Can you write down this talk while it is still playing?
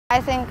I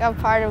think a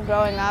part of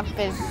growing up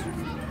is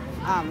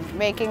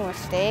making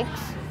mistakes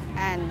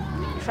and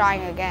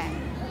trying again.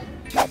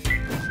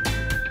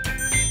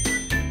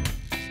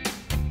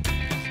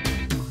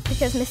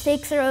 Because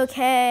mistakes are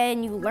okay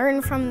and you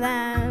learn from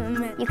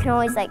them. You can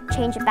always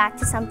change it back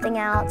to something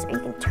else, or you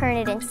can turn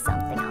it into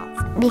something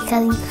else.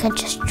 Because you could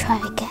just try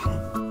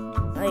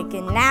again. Like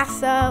in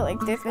NASA,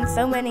 there's been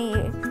so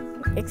many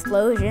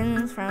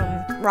explosions from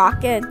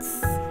rockets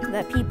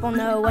that people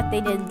know what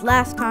they did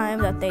last time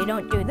that they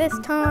don't do this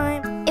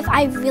time. If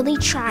I really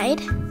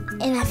tried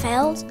and I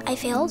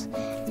failed,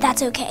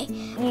 that's okay.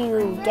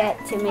 You get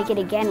to make it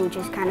again, which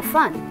is kind of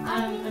fun.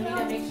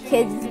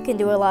 Kids can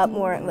do a lot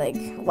more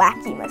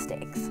wacky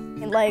mistakes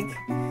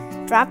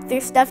and drop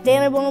their stuffed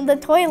animal in the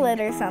toilet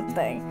or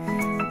something.